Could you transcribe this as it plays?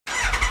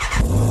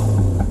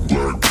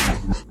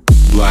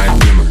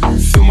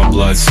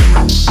blood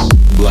simmer.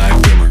 Black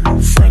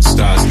Bimmer, front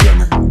stars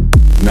glimmer.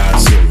 Not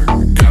silver,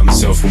 got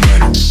myself a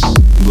winner.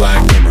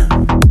 Black Bimmer,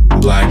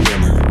 black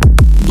Bimmer,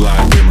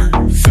 black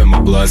Bimmer, feel my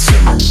blood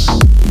simmer.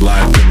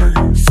 Black Bimmer,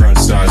 front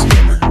stars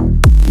glimmer.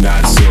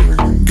 Not silver,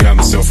 got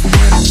myself a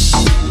winner.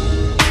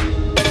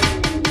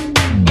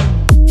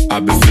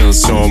 I've been feeling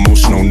so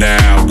emotional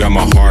now. Got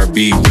my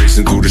heartbeat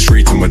racing through the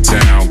streets of my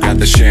town. Got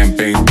the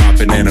champagne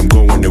popping and I'm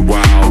going it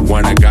wild.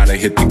 When I gotta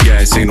hit the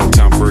gas, ain't no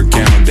time for a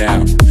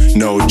countdown.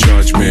 No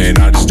judgment,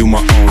 I just do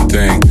my own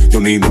thing.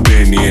 Don't need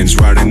opinions,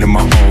 riding in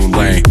my own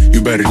lane.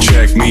 You better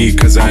check me,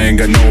 cause I ain't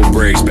got no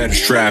brakes. Better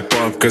strap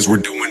up, cause we're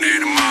doing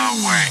it in my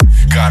way.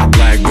 Got a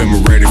black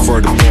Bimmer ready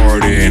for the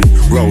boarding.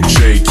 Road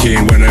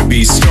shaking when I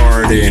be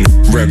starting.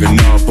 Revving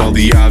up, all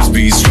the ops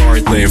be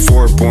startling.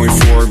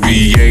 4.4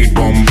 V8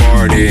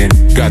 bombarding.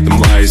 Got them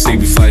lights, they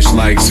be flashing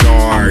like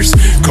stars.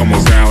 Come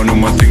around and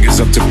my thing is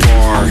up to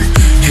par.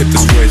 Hit the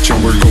switch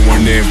and we're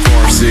going in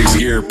far. 6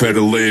 gear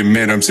pedaling,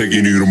 man, I'm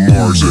taking you to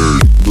Mars.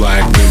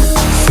 Black Bimmer,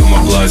 feel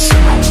my blood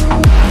simmer.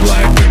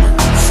 Black Bimmer,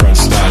 front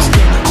stars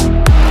glimmer.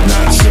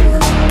 Not silver,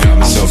 got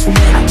myself a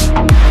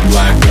winner.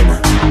 Black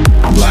Bimmer,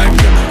 black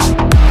Bimmer,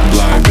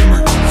 black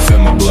Bimmer, feel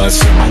my blood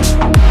simmer.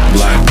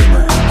 Black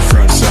Bimmer,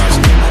 front stars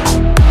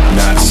glimmer.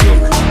 Not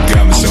silver,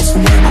 got myself a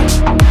winner.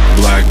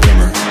 Black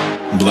Bimmer,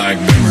 black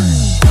Bimmer.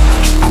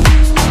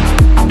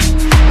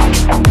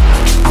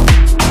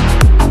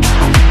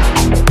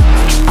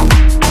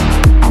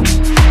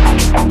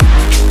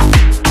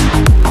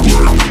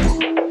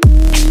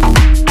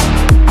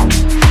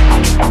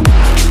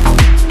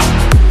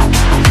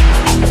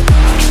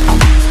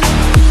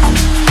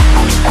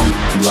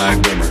 Black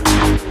Bimmer,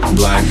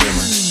 black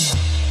Bimmer.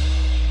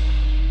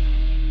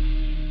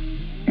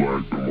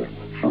 Black Bimmer,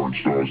 front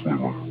stars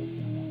glimmer.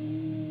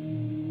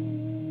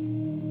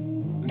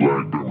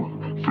 Black Bimmer,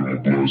 feel my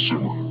blood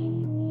simmer.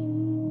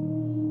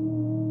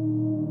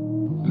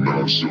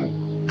 Not so,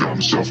 got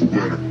myself a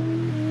winner.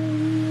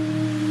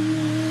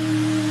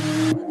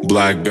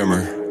 Black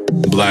Bimmer,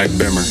 black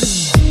Bimmer,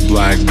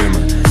 black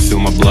Bimmer, feel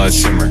my blood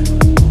simmer.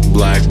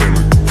 Black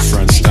Bimmer,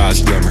 front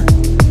stars glimmer.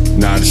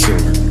 Not a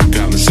silver,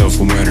 got myself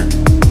a winner.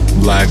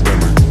 Black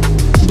Bimmer,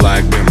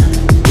 black Bimmer,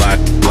 black,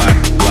 black,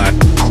 black,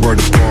 where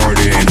the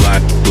party in.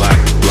 Black, black,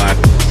 black,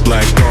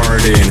 black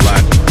garden.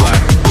 Black,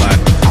 black, black,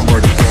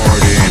 where the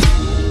party in.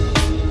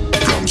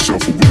 Got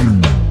myself a winner.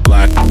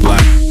 Black,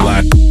 black,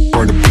 black,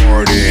 where the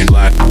party in.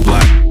 Black,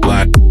 black,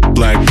 black,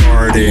 black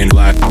garden.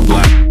 Black,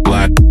 black,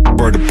 black,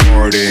 where the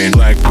party in.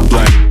 Black,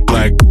 black,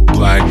 black,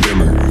 black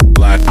Bimmer.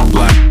 Black,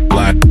 black,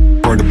 black,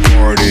 where the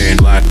party in.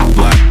 Black,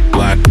 black,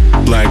 black,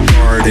 black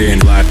garden.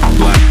 Black,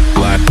 black,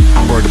 black,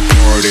 where the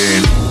party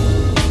in.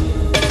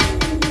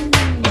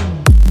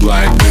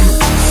 Black Bimmer,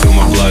 feel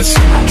my blood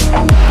simmer.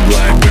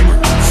 Black Bimmer,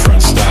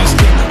 front stars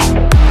glimmer.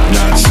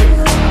 Not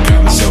silver,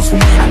 got myself a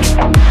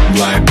winner.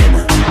 Black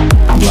Bimmer,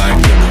 black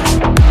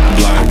Bimmer,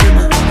 black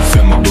Bimmer,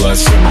 feel my blood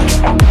simmer.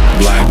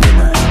 Black Bimmer.